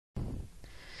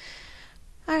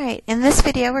Alright, in this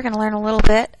video we're going to learn a little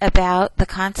bit about the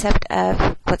concept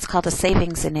of what's called a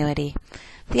savings annuity.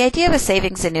 The idea of a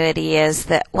savings annuity is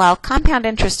that while compound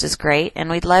interest is great and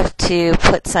we'd love to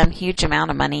put some huge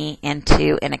amount of money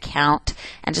into an account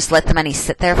and just let the money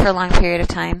sit there for a long period of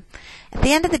time, at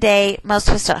the end of the day most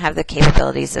of us don't have the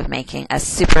capabilities of making a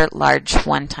super large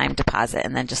one-time deposit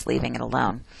and then just leaving it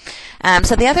alone.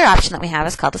 So the other option that we have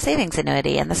is called a savings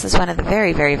annuity, and this is one of the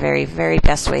very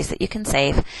best ways that you can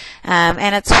save,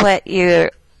 and it's what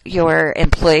your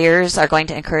employers are going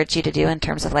to encourage you to do in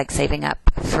terms of like saving up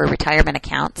for retirement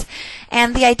accounts.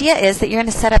 And the idea is that you're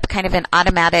going to set up kind of an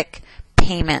automatic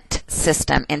payment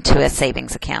system into a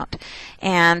savings account.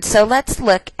 And so let's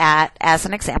look at, as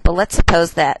an example, let's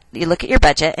suppose that you look at your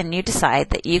budget and you decide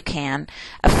that you can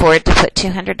afford to put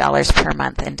 $200 per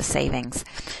month into savings.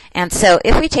 And so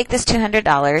if we take this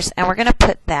 $200 and we're going to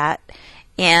put that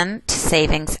into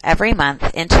savings every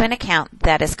month into an account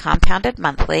that is compounded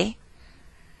monthly.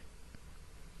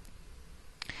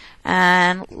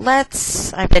 And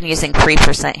I've been using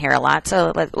 3% here a lot,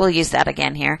 so we'll use that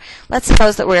again here. Let's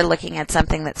suppose that we're looking at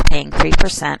something that's paying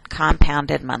 3%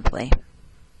 compounded monthly.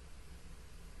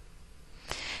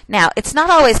 Now, it's not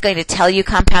always going to tell you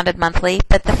compounded monthly,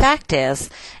 but the fact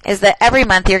is that every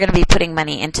month you're going to be putting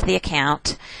money into the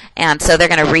account, and so they're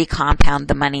going to recompound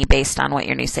the money based on what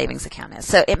your new savings account is.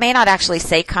 So it may not actually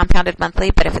say compounded monthly,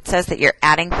 but if it says that you're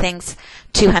adding things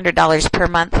 $200 per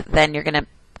month, then you're going to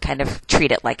kind of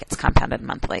treat it like it's compounded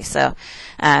monthly. So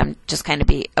just kind of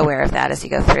be aware of that as you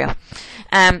go through.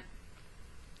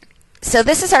 So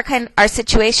this is our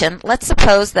situation. Let's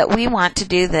suppose that we want to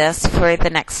do this for the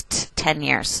next 10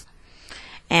 years.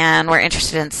 And we're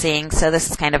interested in seeing, so this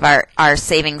is kind of our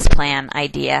savings plan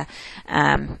idea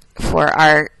for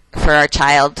our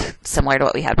child, similar to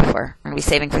what we had before. We're going to be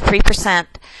saving for 3%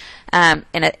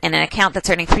 in an account that's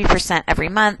earning 3% every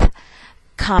month,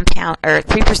 compound, or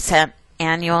 3%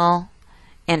 annual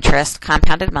interest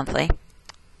compounded monthly.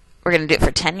 We're going to do it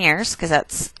for 10 years because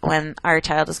that's when our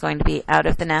child is going to be out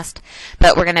of the nest.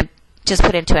 But we're going to just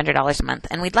put in $200 a month,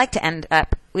 and we'd like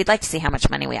to see how much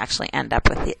money we actually end up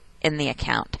with in the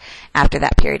account after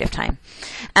that period of time.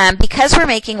 Because we're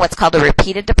making what's called a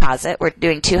repeated deposit, we're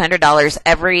doing $200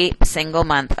 every single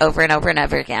month over and over and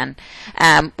over again.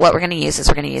 What we're going to use is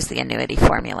the annuity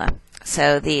formula.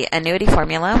 So the annuity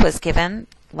formula was given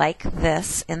like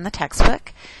this in the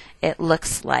textbook. It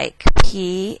looks like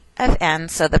P of N,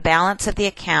 so the balance of the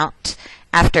account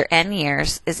after N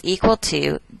years is equal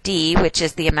to D, which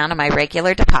is the amount of my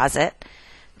regular deposit,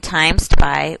 times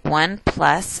by 1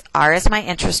 plus R is my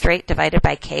interest rate divided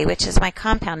by K, which is my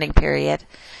compounding period,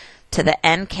 to the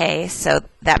NK, so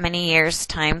that many years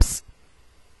times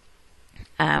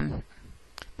the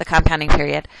compounding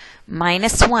period,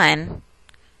 minus 1,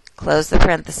 close the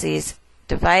parentheses,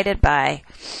 divided by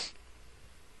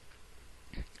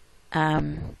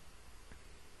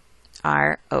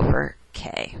R over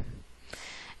K.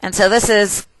 And so this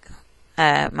is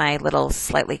my little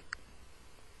slightly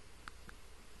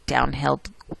downhill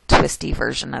twisty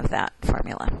version of that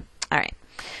formula. All right.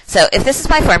 So if this is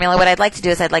my formula, what I'd like to do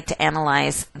is I'd like to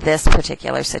analyze this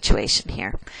particular situation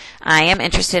here. I am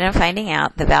interested in finding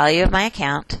out the value of my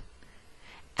account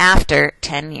after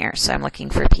 10 years. So I'm looking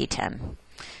for P10.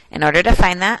 In order to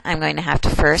find that, I'm going to have to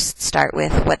first start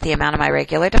with what the amount of my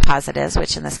regular deposit is,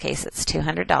 which in this case it's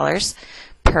 $200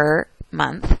 per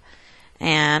month.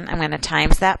 And I'm going to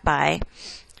times that by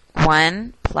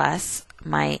 1 plus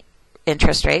my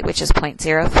interest rate, which is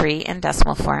 0.03 in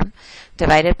decimal form,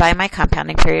 divided by my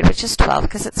compounding period, which is 12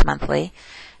 because it's monthly.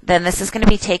 Then this is going to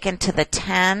be taken to the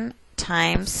 10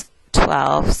 times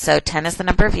 12. So 10 is the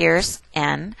number of years,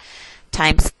 N,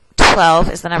 times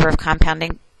 12 is the number of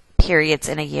compounding periods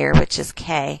in a year, which is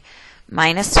K,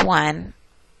 minus 1,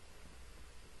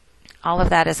 all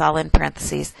of that is all in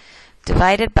parentheses,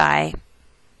 divided by,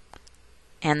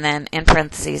 and then in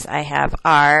parentheses I have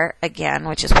R again,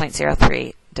 which is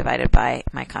 0.03, divided by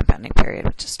my compounding period,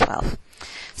 which is 12.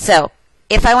 So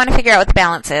if I want to figure out what the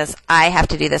balance is, I have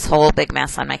to do this whole big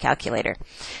mess on my calculator.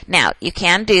 Now, you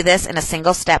can do this in a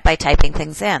single step by typing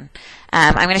things in.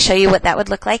 I'm going to show you what that would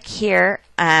look like here.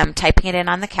 Typing it in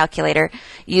on the calculator.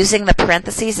 Using the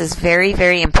parentheses is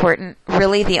very important.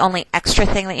 Really, the only extra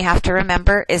thing that you have to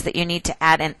remember is that you need to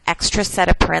add an extra set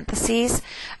of parentheses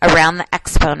around the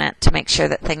exponent to make sure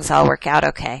that things all work out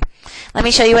okay. Let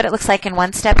me show you what it looks like in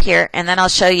one step here, and then I'll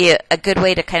show you a good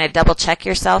way to kind of double check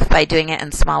yourself by doing it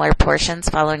in smaller portions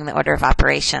following the order of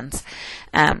operations.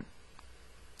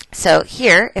 So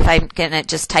here, if I'm going to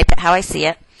just type it how I see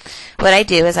it, what I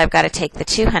do is I've got to take the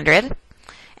 200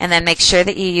 and then make sure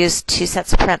that you use 2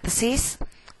 sets of parentheses,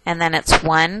 and then it's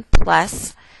 1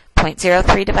 plus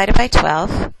 0.03 divided by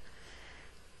 12,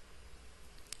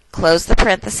 close the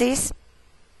parentheses,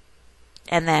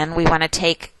 and then we want to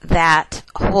take that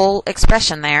whole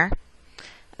expression there,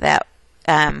 that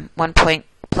 1 point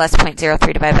plus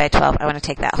 0.03 divided by 12, I want to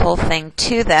take that whole thing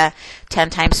to the 10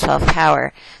 times 12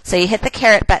 power. So you hit the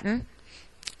caret button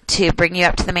to bring you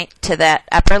up to the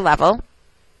upper level,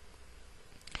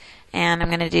 and I'm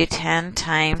going to do 10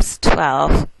 times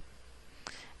 12,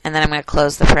 and then I'm going to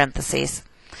close the parentheses.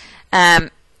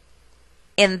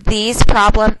 In these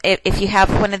problems, if you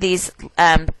have one of these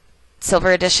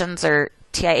silver editions or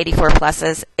TI-84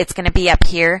 pluses, it's going to be up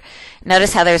here.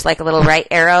 Notice how there's like a little right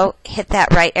arrow. Hit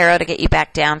that right arrow to get you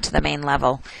back down to the main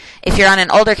level. If you're on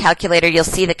an older calculator, you'll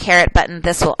see the caret button.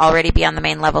 This will already be on the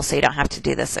main level, so you don't have to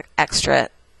do this extra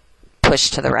push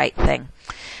to the right thing.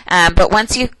 But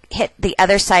once you hit the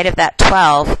other side of that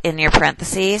 12 in your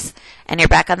parentheses and you're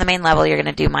back on the main level, you're going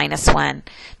to do -1.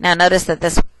 Now notice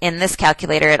that in this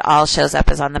calculator, it all shows up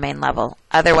as on the main level.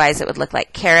 Otherwise, it would look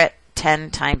like caret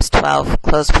 10 times 12,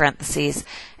 close parentheses,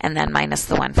 and then minus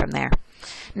the 1 from there.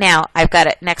 Now, I've got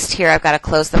it next here. I've got to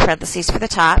close the parentheses for the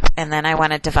top, and then I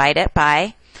want to divide it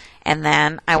by, and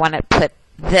then I want to put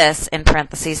this in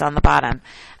parentheses on the bottom.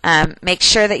 Make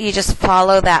sure that you just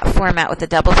follow that format with the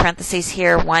double parentheses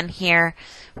here, one here,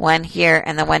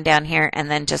 and then one down here,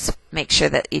 and then just make sure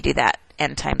that you do that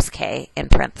n times k in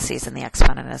parentheses in the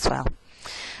exponent as well.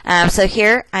 So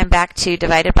here I'm back to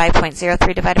divided by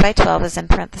 0.03 divided by 12 is in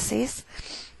parentheses.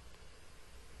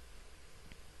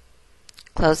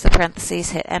 Close the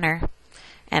parentheses, hit enter,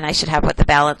 and I should have what the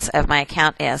balance of my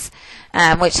account is,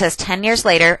 which says 10 years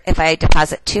later, if I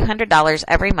deposit $200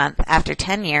 every month after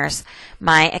 10 years,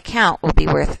 my account will be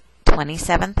worth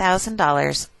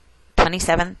 $27,000,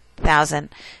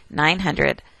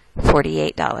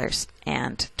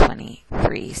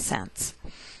 $27,948.23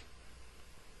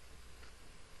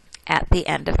 at the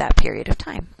end of that period of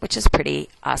time, which is pretty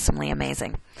awesomely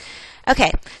amazing.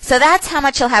 Okay, so that's how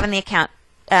much you'll have in the account,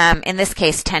 in this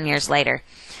case, 10 years later.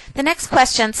 The next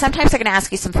question, sometimes they're going to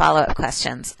ask you some follow-up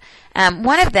questions.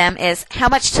 One of them is, how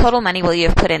much total money will you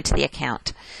have put into the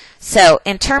account? So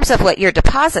in terms of what your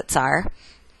deposits are,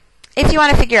 if you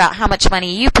want to figure out how much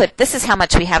money you put, this is how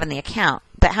much we have in the account,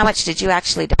 but how much did you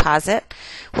actually deposit?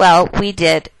 Well, we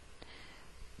did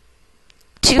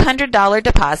 $200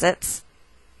 deposits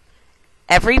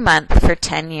every month for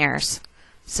 10 years.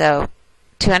 So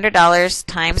 $200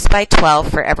 times by 12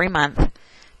 for every month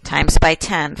times by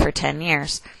 10 for 10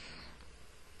 years.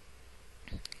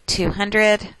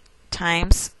 200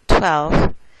 times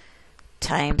 12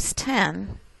 times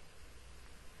 10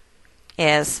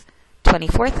 is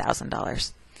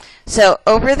 $24,000. So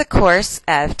over the course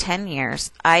of 10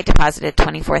 years, I deposited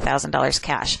 $24,000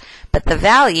 cash. But the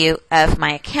value of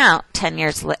my account 10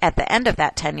 years at the end of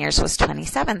that 10 years was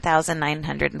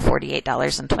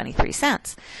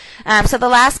 $27,948.23. So the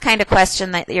last kind of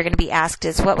question that you're going to be asked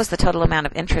is, what was the total amount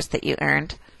of interest that you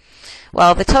earned?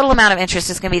 Well, the total amount of interest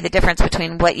is going to be the difference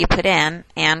between what you put in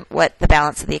and what the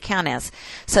balance of the account is.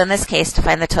 So in this case, to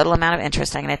find the total amount of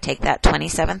interest, I'm going to take that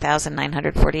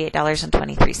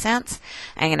 $27,948.23.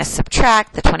 I'm going to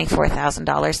subtract the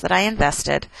 $24,000 that I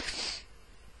invested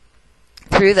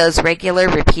through those regular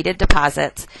repeated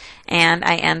deposits, and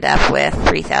I end up with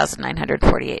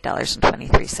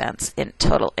 $3,948.23 in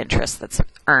total interest that's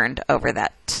earned over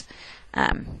that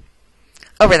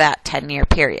 10-year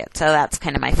period. So that's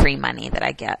kind of my free money that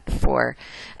I get for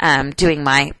doing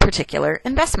my particular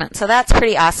investment. So that's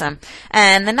pretty awesome.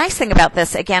 And the nice thing about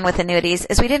this, again, with annuities,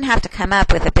 is we didn't have to come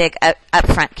up with a big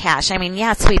upfront cash. I mean,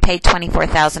 yes, we paid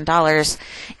 $24,000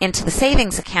 into the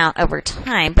savings account over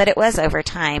time, but it was over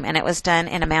time, and it was done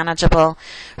in a manageable,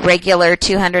 regular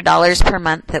 $200 per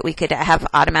month that we could have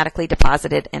automatically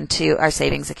deposited into our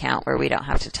savings account where we don't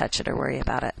have to touch it or worry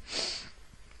about it.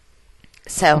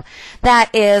 So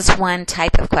that is one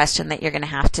type of question that you're going to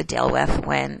have to deal with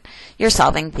when you're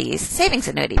solving these savings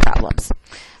annuity problems.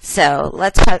 So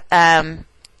let's put,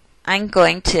 I'm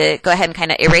going to go ahead and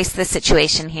kind of erase this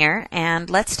situation here,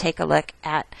 and let's take a look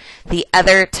at the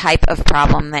other type of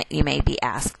problem that you may be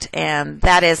asked. And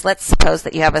that is, let's suppose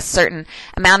that you have a certain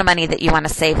amount of money that you want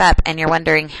to save up, and you're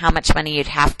wondering how much money you'd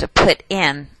have to put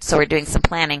in. So we're doing some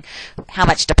planning. How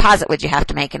much deposit would you have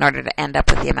to make in order to end up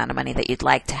with the amount of money that you'd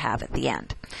like to have at the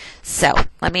end? So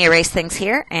let me erase things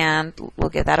here, and we'll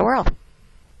give that a whirl.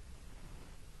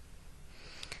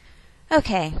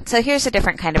 Okay, so here's a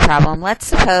different kind of problem. Let's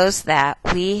suppose that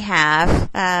we have,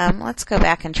 let's go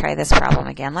back and try this problem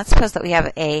again. Let's suppose that we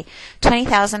have a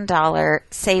 $20,000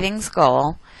 savings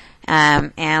goal,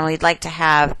 and we'd like to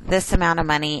have this amount of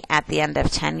money at the end of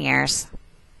 10 years.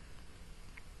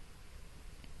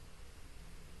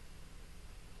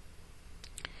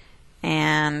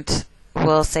 and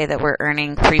we'll say that we're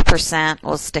earning 3%.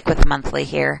 We'll stick with monthly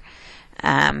here.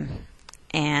 And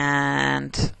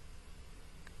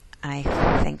I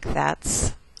think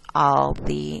that's all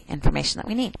the information that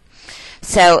we need.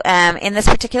 So in this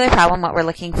particular problem, what we're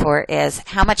looking for is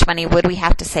how much money would we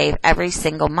have to save every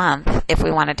single month if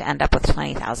we wanted to end up with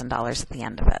 $20,000 at the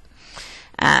end of it.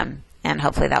 And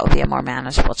hopefully that will be a more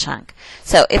manageable chunk.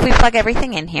 So if we plug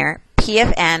everything in here, P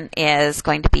of N is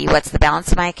going to be what's the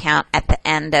balance of my account at the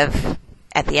end of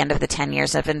the 10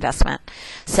 years of investment.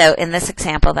 So in this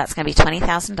example, that's going to be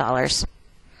 $20,000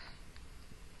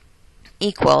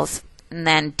 equals, and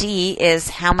then D is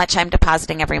how much I'm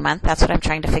depositing every month. That's what I'm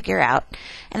trying to figure out.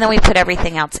 And then we put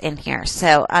everything else in here.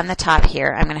 So on the top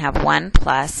here, I'm going to have 1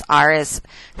 plus, R is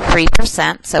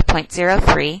 3%, so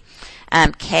 0.03.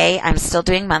 K, I'm still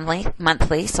doing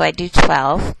monthly, so I do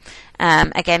 12.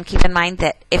 Again, keep in mind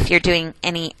that if you're doing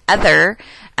any other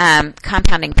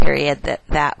compounding period,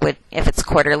 that would, if it's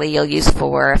quarterly, you'll use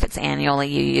 4. If it's annually,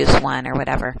 you use 1 or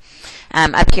whatever.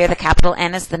 Up here, the capital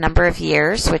N is the number of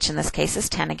years, which in this case is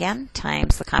 10 again,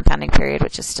 times the compounding period,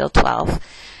 which is still 12.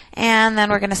 And then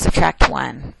we're going to subtract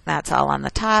 1. That's all on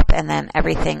the top, and then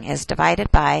everything is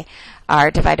divided by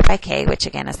R divided by K, which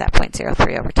again is that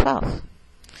 0.03 over 12.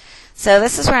 So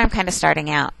this is where I'm kind of starting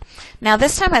out. Now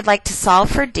this time I'd like to solve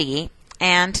for D,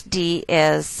 and D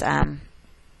is on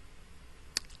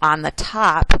the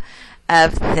top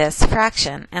of this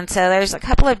fraction. And so there's a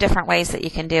couple of different ways that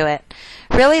you can do it.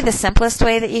 Really the simplest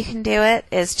way that you can do it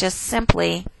is just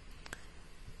simply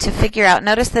to figure out,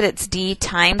 notice that it's D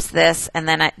times this and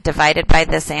then divided by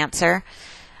this answer.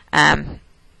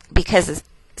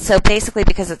 So basically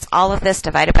because it's all of this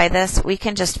divided by this, we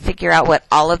can just figure out what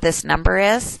all of this number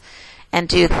is and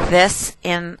do this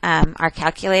in our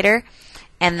calculator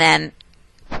and then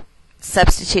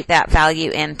substitute that value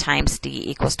in times D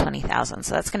equals 20,000.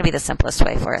 So that's going to be the simplest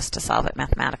way for us to solve it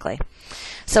mathematically.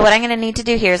 So what I'm going to need to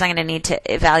do here is I'm going to need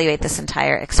to evaluate this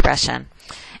entire expression.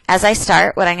 As I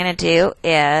start, what I'm going to do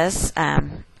is,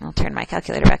 I'll turn my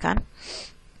calculator back on.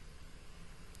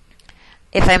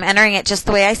 If I'm entering it just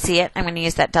the way I see it, I'm going to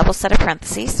use that double set of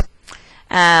parentheses.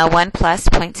 1 plus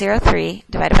 0.03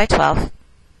 divided by 12.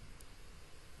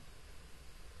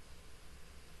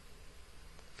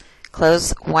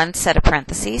 Close one set of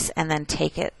parentheses and then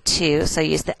take it to, so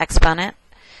use the exponent,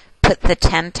 put the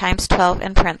 10 times 12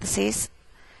 in parentheses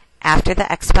after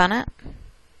the exponent,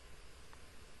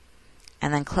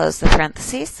 and then close the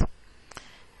parentheses.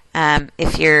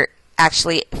 If you're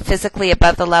actually physically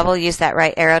above the level, use that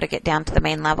right arrow to get down to the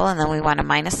main level, and then we want a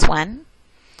minus 1.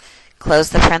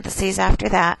 Close the parentheses after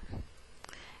that,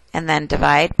 and then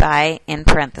divide by, in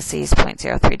parentheses,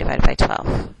 0.03 divided by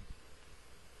 12.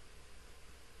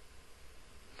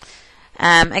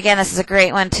 Again, this is a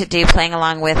great one to do playing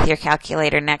along with your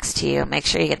calculator next to you. Make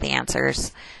sure you get the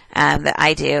answers that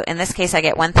I do. In this case, I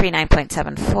get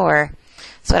 139.74.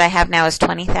 So what I have now is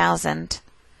 20,000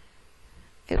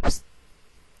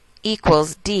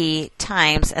 equals D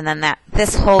times, and then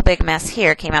this whole big mess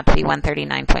here came out to be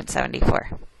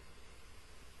 139.74.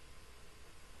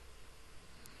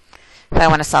 If I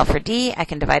want to solve for D, I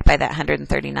can divide by that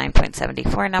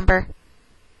 139.74 number.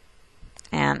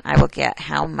 And I will get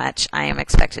how much I am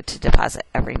expected to deposit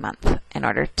every month in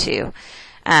order to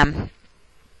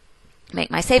make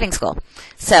my savings goal.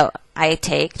 So I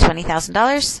take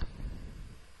 $20,000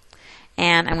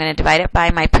 and I'm going to divide it by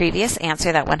my previous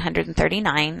answer, that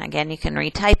 139. Again, you can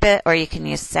retype it or you can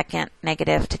use second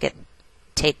negative to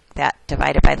take that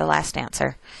divided by the last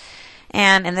answer.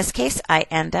 And in this case, I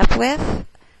end up with,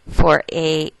 for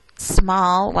a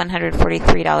small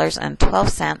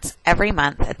 $143.12 every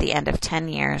month at the end of 10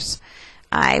 years,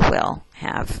 I will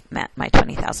have met my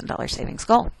 $20,000 savings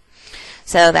goal.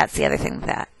 So that's the other thing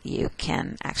that you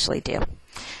can actually do.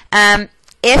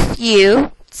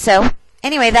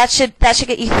 Anyway, that should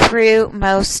get you through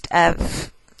most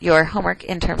of your homework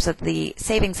in terms of the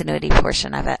savings annuity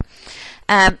portion of it.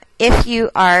 If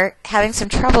you are having some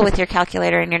trouble with your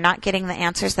calculator and you're not getting the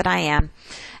answers that I am,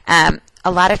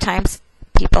 a lot of times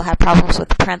people have problems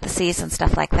with parentheses and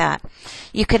stuff like that.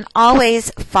 You can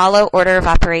always follow order of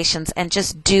operations and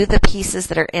just do the pieces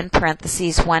that are in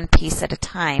parentheses one piece at a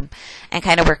time and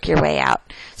kind of work your way out.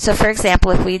 So for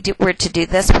example, if we were to do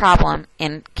this problem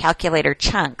in calculator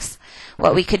chunks,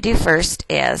 what we could do first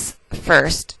is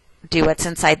do what's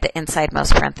inside the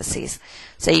insidemost parentheses.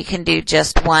 So you can do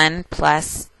just 1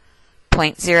 plus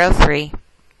 0.03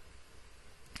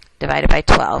 divided by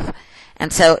 12.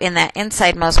 And so in that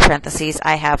insidemost parentheses,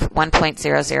 I have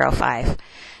 1.005.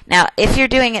 Now, if you're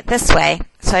doing it this way,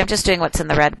 so I'm just doing what's in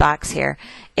the red box here.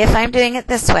 If I'm doing it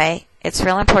this way, it's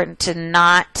real important to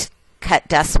not cut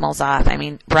decimals off. I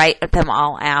mean, write them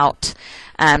all out.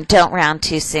 Don't round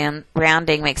too soon.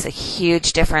 Rounding makes a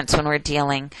huge difference when we're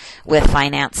dealing with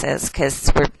finances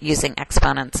because we're using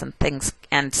exponents and things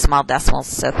and small decimals,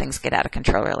 so things get out of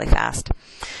control really fast.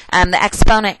 The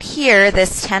exponent here,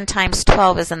 this 10 times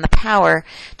 12 is in the power.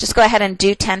 Just go ahead and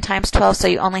do 10 times 12 so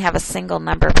you only have a single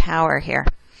number power here.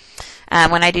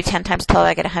 When I do 10 times 12,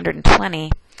 I get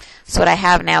 120. So what I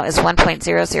have now is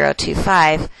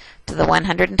 1.0025 to the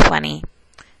 120,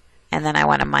 and then I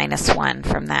want to minus 1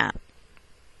 from that.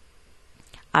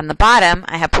 On the bottom,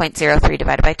 I have 0.03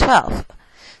 divided by 12.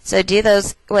 So do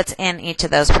those, what's in each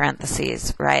of those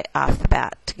parentheses right off the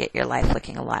bat to get your life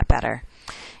looking a lot better.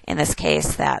 In this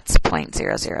case, that's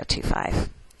 0.0025.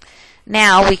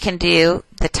 Now we can do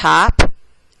the top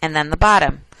and then the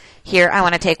bottom. Here I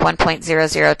want to take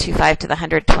 1.0025 to the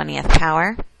 120th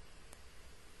power.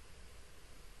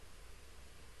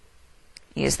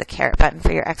 Use the caret button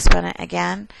for your exponent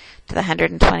again to the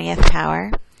 120th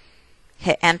power.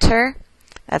 Hit enter.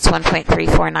 That's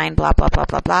 1.349 blah, blah, blah,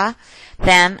 blah, blah.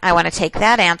 Then I want to take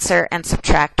that answer and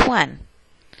subtract 1.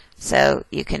 So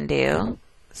you can do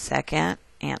second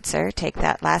answer, take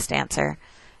that last answer,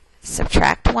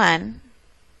 subtract 1.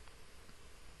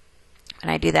 When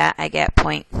I do that, I get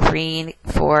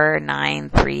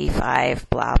 0.34935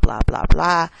 blah, blah, blah,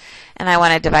 blah. And I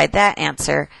want to divide that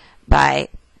answer by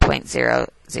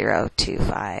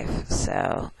 0.0025.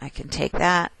 So I can take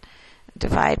that,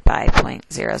 divide by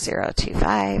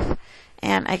 0.0025,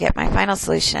 and I get my final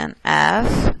solution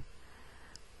of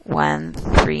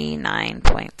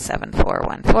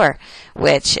 139.7414,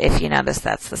 which, if you notice,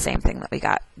 that's the same thing that we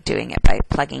got doing it by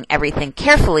plugging everything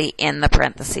carefully in the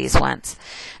parentheses once.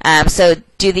 So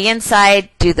do the inside,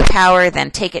 do the power,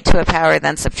 then take it to a power,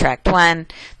 then subtract 1,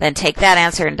 then take that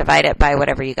answer and divide it by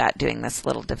whatever you got doing this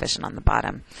little division on the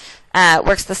bottom.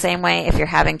 Works the same way if you're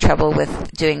having trouble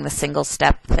with doing the single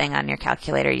step thing on your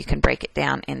calculator. You can break it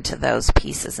down into those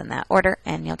pieces in that order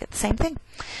and you'll get the same thing.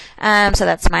 So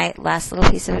that's my last little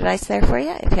piece of advice there for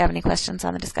you. If you have any questions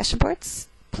on the discussion boards,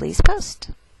 please post.